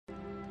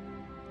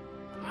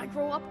I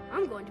grow up,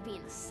 I'm going to be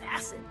an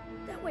assassin.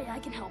 That way I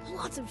can help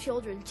lots of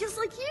children just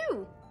like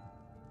you.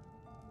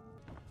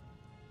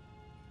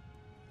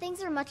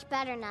 Things are much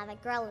better now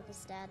that Grella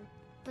is dead.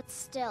 But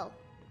still,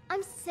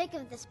 I'm sick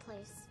of this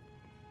place.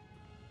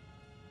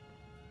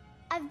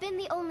 I've been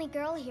the only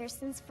girl here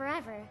since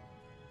forever.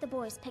 The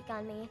boys pick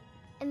on me,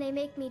 and they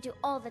make me do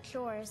all the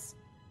chores.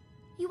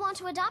 You want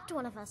to adopt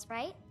one of us,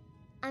 right?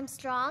 I'm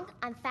strong,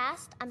 I'm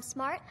fast, I'm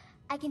smart.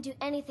 I can do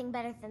anything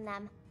better than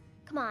them.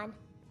 Come on,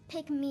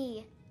 pick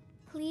me,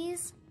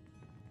 please?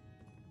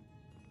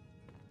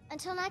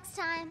 Until next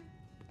time.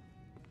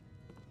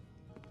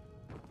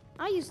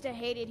 I used to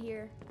hate it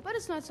here, but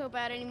it's not so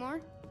bad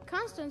anymore.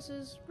 Constance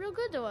is real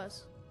good to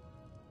us.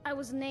 I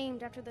was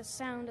named after the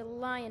sound a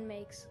lion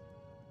makes.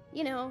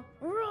 You know,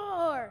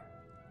 roar!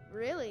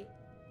 Really?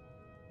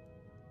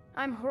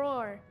 I'm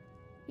Roar.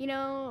 You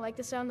know, like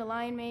the sound the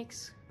lion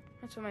makes.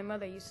 That's what my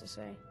mother used to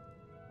say.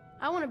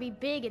 I want to be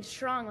big and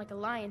strong like a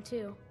lion,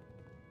 too.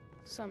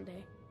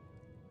 Someday.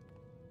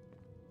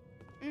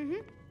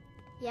 Mm-hmm.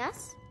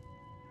 Yes?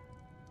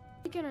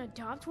 You gonna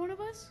adopt one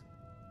of us?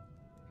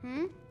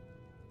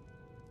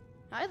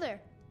 Hi there.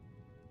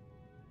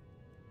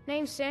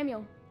 Name's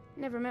Samuel.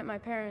 Never met my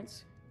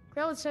parents.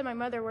 Grella said my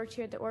mother worked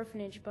here at the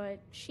orphanage, but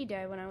she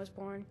died when I was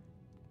born.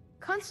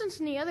 Constance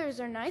and the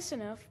others are nice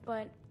enough,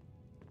 but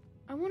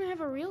I want to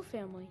have a real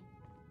family.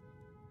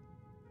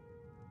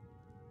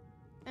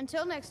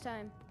 Until next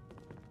time.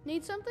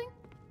 Need something?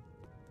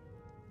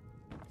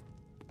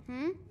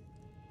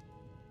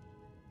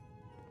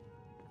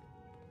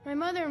 My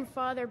mother and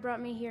father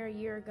brought me here a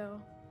year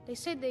ago. They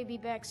said they'd be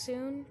back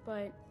soon,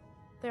 but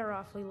they're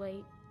awfully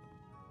late.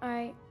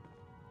 I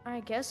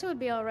guess it would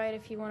be all right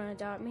if you want to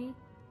adopt me.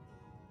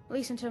 At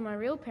least until my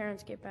real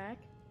parents get back.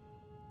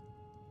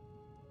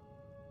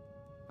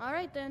 All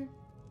right, then.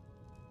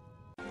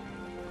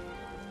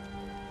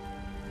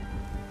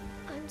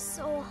 I'm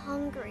so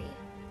hungry.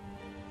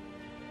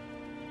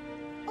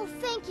 Oh,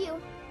 thank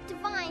you,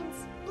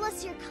 Divines.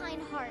 Bless your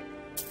kind heart.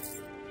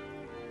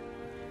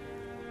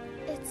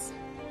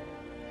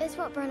 It's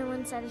what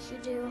Brennan said I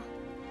should do.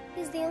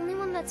 He's the only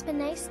one that's been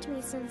nice to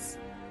me since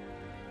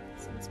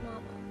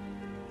Mama.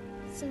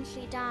 Since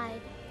she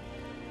died.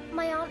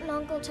 My aunt and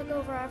uncle took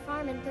over our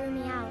farm and threw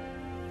me out.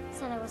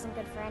 Said I wasn't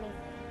good for anything.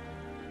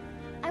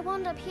 I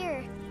wound up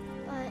here,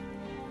 but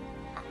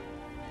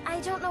I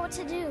don't know what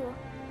to do.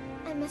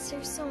 I miss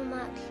her so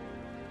much.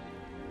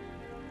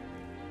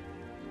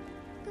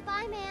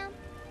 Goodbye, ma'am.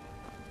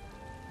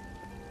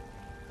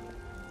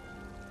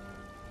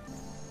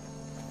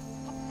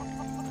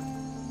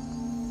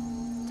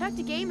 Talk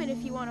to Gaiman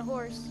if you want a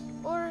horse,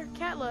 or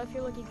Katla if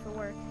you're looking for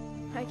work.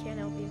 I can't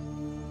help you.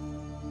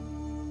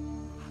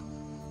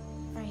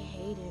 I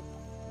hate it.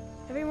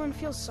 Everyone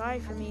feels sorry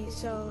for me,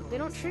 so they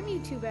don't treat me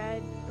too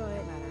bad, but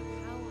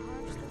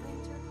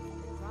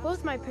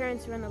both my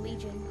parents were in the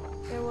Legion.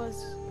 There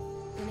was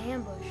an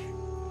ambush.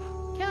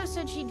 Kayla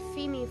said she'd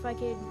feed me if I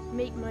could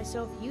make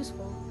myself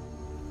useful.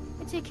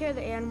 I'd take care of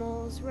the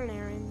animals, run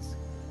errands,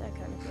 that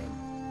kind of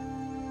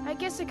thing. I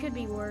guess it could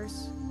be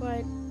worse,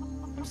 but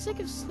I'm sick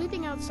of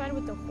sleeping outside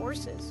with the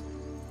horses.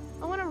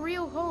 I want a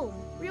real home,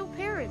 real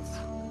parents,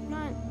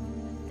 not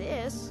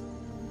this.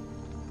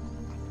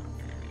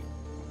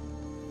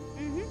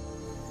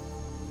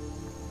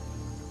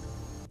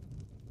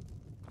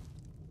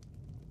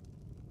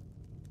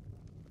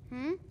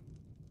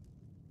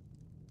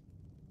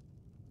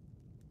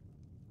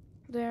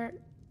 They're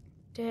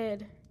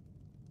dead.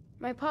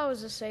 My pa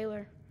was a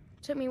sailor.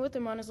 Took me with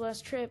him on his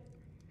last trip.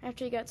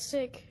 After he got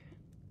sick,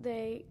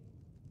 they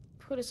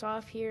put us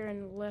off here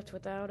and left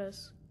without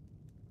us.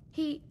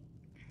 He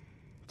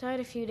died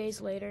a few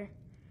days later.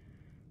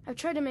 I've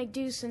tried to make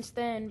do since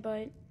then,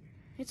 but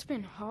it's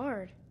been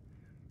hard.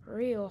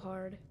 Real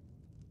hard.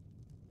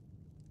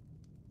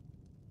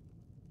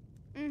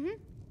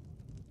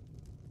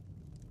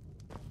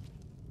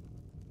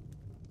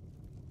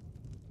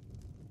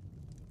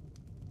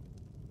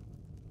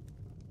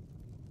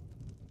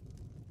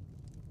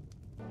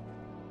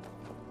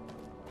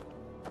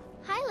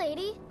 Hi,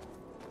 lady.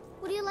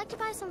 Would you like to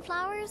buy some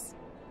flowers?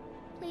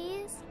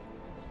 Please?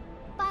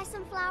 Buy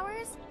some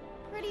flowers?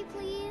 Pretty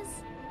please?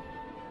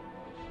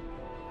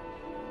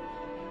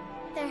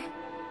 They're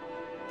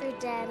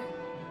dead.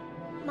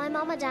 My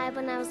mama died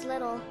when I was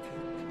little.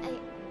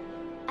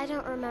 I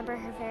don't remember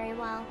her very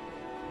well.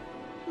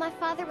 My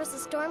father was a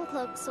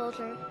Stormcloak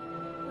soldier.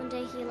 One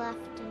day he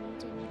left and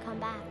didn't come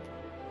back.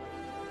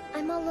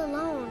 I'm all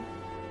alone.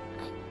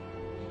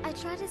 I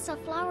try to sell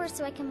flowers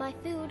so I can buy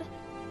food.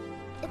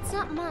 It's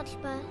not much,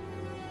 but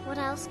what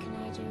else can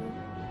I do?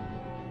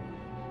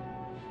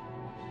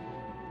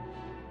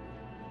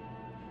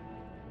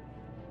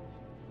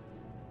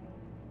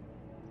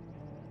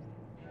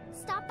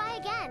 Stop by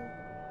again.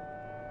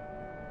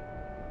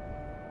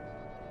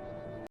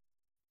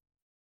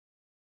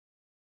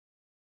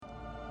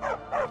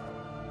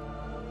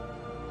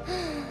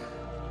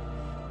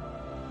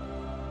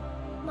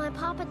 My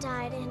papa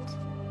died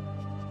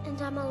and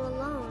I'm all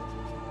alone.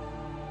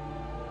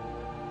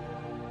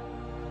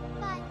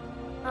 Bye.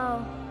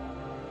 Oh,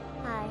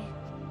 Hi.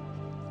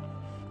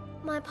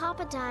 My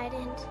papa died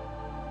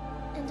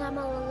and I'm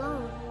all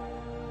alone.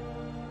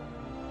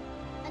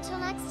 Until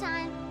next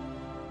time.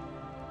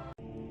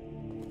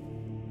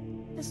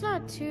 It's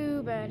not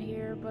too bad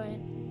here, but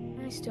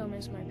I still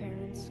miss my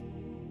parents.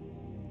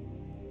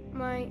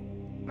 My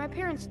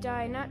parents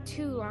died not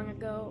too long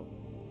ago.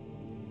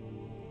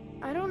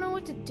 I don't know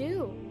what to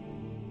do.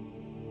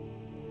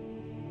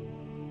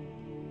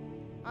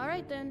 All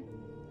right then.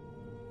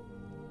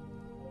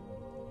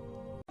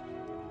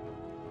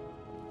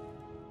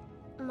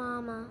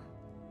 Mama.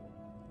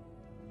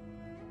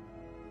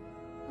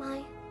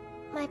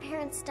 My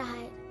parents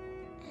died.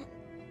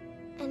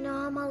 And now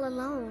I'm all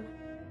alone.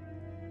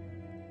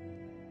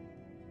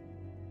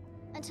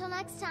 Until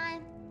next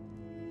time.